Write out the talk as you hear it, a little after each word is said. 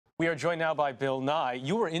We are joined now by Bill Nye.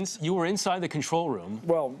 You were inside the control room.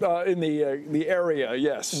 Well, in the area,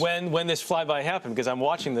 yes. When this flyby happened, because I'm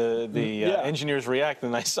watching the engineers react,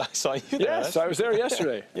 and I saw you there. Yes, I was there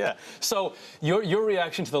yesterday. Yeah. So your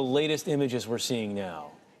reaction to the latest images we're seeing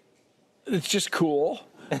now? It's just cool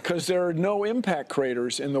because there are no impact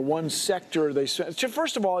craters in the one sector they spent.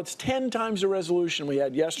 First of all, it's 10 times the resolution we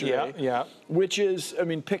had yesterday. Yeah. Which is, I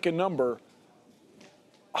mean, pick a number.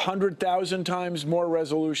 100,000 times more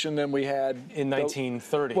resolution than we had in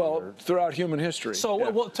 1930. Well, throughout human history. So,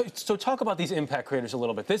 yeah. So talk about these impact craters a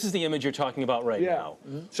little bit. This is the image you're talking about right now.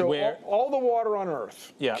 Mm-hmm. So all the water on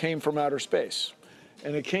Earth came from outer space,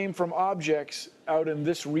 and it came from objects out in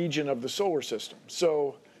this region of the solar system.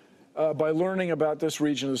 So by learning about this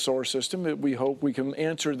region of the solar system, we hope we can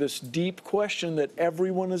answer this deep question that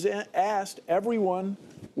everyone has asked. Everyone,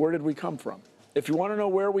 where did we come from? If you want to know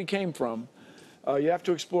where we came from, you have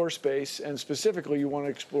to explore space, and specifically you want to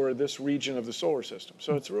explore this region of the solar system.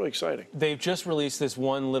 So it's really exciting. They've just released this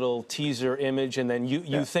one little teaser image, and then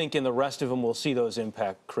you think in the rest of them we'll see those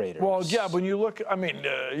impact craters. Well, yeah, when you look, I mean,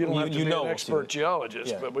 you don't have to be an expert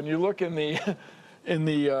geologist, but when you look in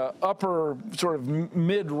the upper sort of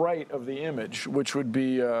mid-right of the image, which would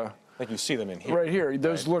be like you see them in here. Right here,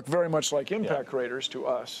 those look very much like impact craters to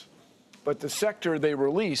us. But the sector they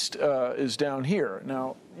released is down here.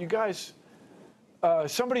 Now, you guys...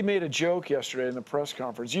 somebody made a joke yesterday in the press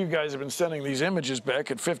conference. You guys have been sending these images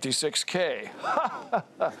back at 56K,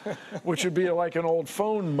 which would be like an old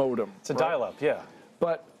phone modem. It's a dial-up, yeah.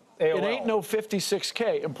 But AOL. It ain't no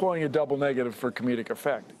 56K, employing a double negative for comedic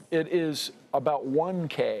effect. It is about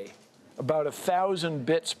 1K, about 1,000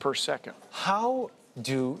 bits per second. How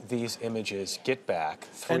do these images get back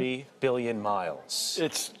 3 billion miles?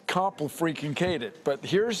 It's complicated, but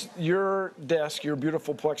here's your desk, your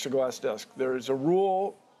beautiful plexiglass desk. There's a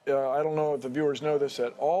rule, I don't know if the viewers know this,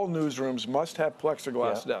 that all newsrooms must have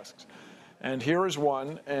plexiglass desks. And here is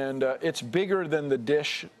one, and it's bigger than the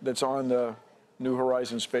dish that's on the New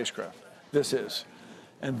Horizons spacecraft. This is.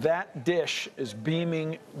 And that dish is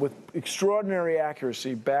beaming with extraordinary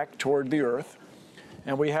accuracy back toward the Earth.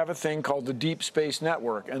 And we have a thing called the Deep Space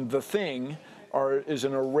Network. And the thing is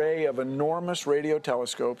an array of enormous radio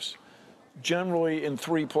telescopes, generally in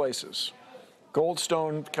 3 places: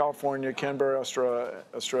 Goldstone, California, Canberra,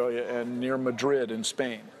 Australia, and near Madrid in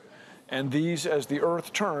Spain. And these, as the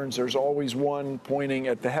Earth turns, there's always one pointing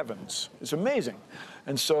at the heavens. It's amazing.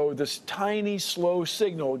 And so this tiny, slow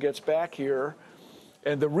signal gets back here.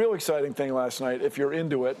 And the real exciting thing last night, if you're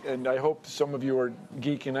into it, and I hope some of you are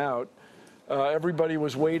geeking out, everybody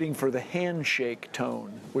was waiting for the handshake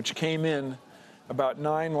tone, which came in about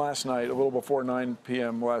 9 last night, a little before 9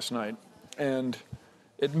 p.m. last night. And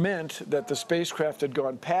it meant that the spacecraft had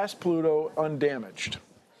gone past Pluto undamaged.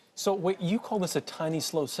 So wait, you call this a tiny,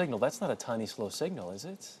 slow signal. That's not a tiny, slow signal, is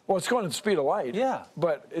it? Well, it's going at the speed of light. Yeah.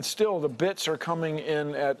 But it's still, the bits are coming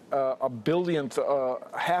in at a billionth,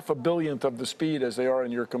 half a billionth of the speed as they are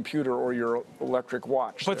in your computer or your electric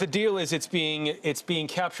watch. But the deal is it's being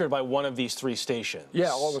captured by one of these 3 stations.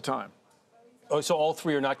 Yeah, all the time. Oh, so all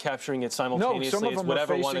 3 are not capturing it simultaneously? No, some of them are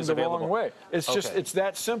facing the wrong way. It's just, it's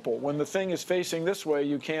that simple. When the thing is facing this way,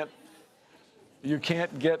 you can't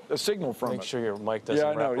get a signal from it. Make sure your mic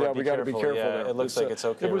doesn't wrap up. Yeah, we got to be careful there. It looks like it's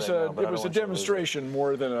okay It was right now, it was a demonstration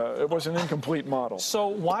more than it was an incomplete model. So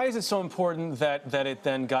why is it so important that it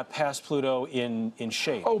then got past Pluto in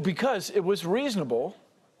shape? Oh, because it was reasonable,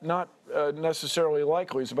 not necessarily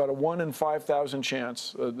likely. It's about a 1 in 5,000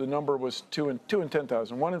 chance. The number was 2 in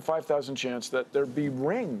 10,000. 1 in 5,000 chance that there'd be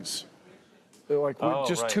rings. They're like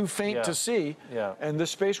just too faint to see. Yeah. And this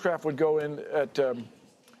spacecraft would go in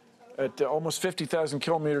at almost 50,000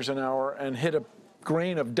 kilometers an hour and hit a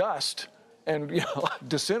grain of dust and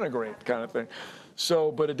disintegrate kind of thing.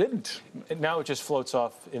 So, but it didn't. And now it just floats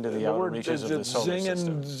off into the outer reaches of the solar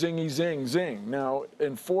system. Zing and zingy zing zing. Now,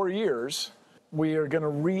 in 4 years, we are going to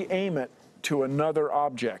re-aim it to another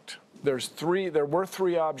object. There were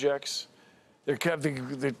 3 objects. There have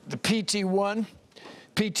the PT1,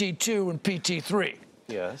 PT2, and PT3.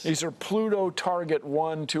 Yes. These are Pluto target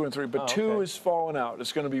 1, 2, and 3, but 2 has fallen out.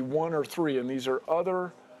 It's going to be 1 or 3, and these are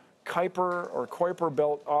other Kuiper or Kuiper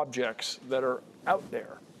belt objects that are out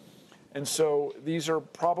there. And so these are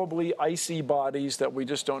probably icy bodies that we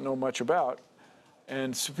just don't know much about.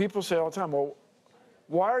 And so people say all the time, well,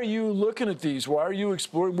 why are you looking at these? Why are you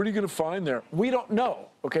exploring? What are you going to find there? We don't know,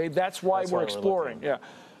 okay? That's why we're exploring. Yeah.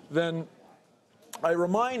 Then I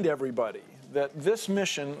remind everybody that this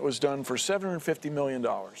mission was done for $750 million.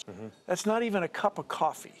 That's not even a cup of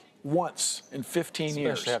coffee once in 15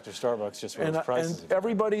 years. Especially after Starbucks just raised prices. And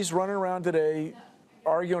everybody's running around today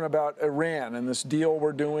arguing about Iran and this deal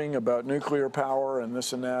we're doing about nuclear power and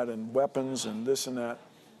this and that and weapons and this and that.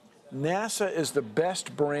 NASA is the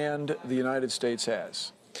best brand the United States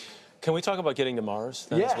has. Can we talk about getting to Mars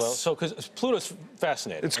then Yes. as well? So, because Pluto's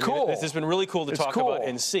fascinating. It's cool. This has been really cool to talk about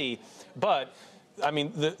and see. But, I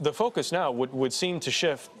mean, the focus now would seem to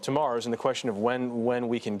shift to Mars and the question of when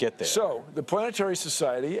we can get there. So, the Planetary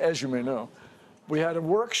Society, as you may know, we had a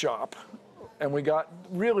workshop, and we got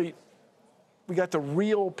the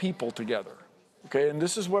real people together. Okay, and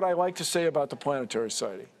this is what I like to say about the Planetary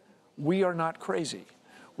Society. We are not crazy.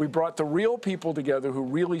 We brought the real people together who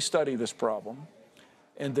really study this problem.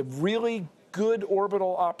 And the really good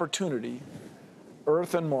orbital opportunity,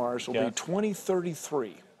 Earth and Mars, will be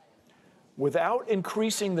 2033. Without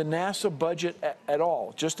increasing the NASA budget at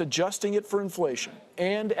all, just adjusting it for inflation.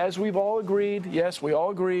 And as we've all agreed, yes, we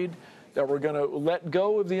all agreed that we're going to let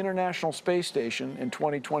go of the International Space Station in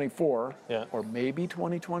 2024, or maybe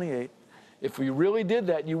 2028. If we really did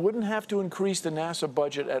that, you wouldn't have to increase the NASA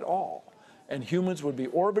budget at all. And humans would be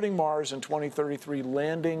orbiting Mars in 2033,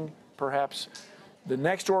 landing perhaps the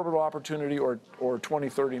next orbital opportunity or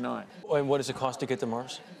 2039. And what does it cost to get to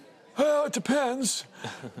Mars? Well, it depends.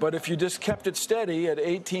 But if you just kept it steady at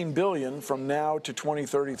 18 billion from now to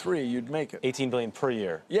 2033, you'd make it. 18 billion per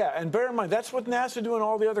year. Yeah, and bear in mind, that's what NASA doing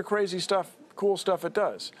all the other crazy stuff, cool stuff it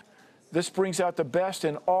does. This brings out the best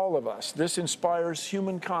in all of us. This inspires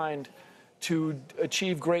humankind to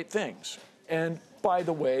achieve great things. And by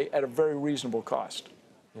the way, at a very reasonable cost.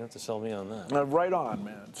 You have to sell me on that. Right on,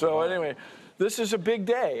 man. So anyway, this is a big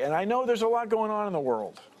day, and I know there's a lot going on in the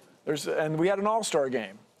world. And we had an all-star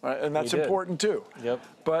game, right? And that's important too. Yep.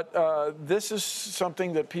 But this is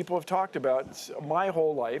something that people have talked about my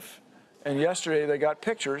whole life. And yesterday they got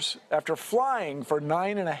pictures after flying for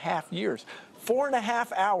 9.5 years,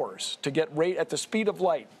 4.5 hours to get right at the speed of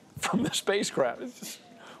light from the spacecraft. It's just,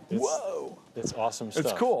 whoa. It's awesome stuff.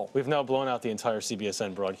 It's cool. We've now blown out the entire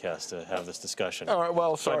CBSN broadcast to have this discussion. All right,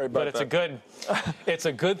 well, sorry about that. But it's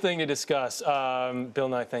a good thing to discuss. Bill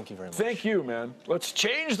Nye, thank you very much. Thank you, man. Let's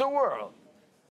change the world.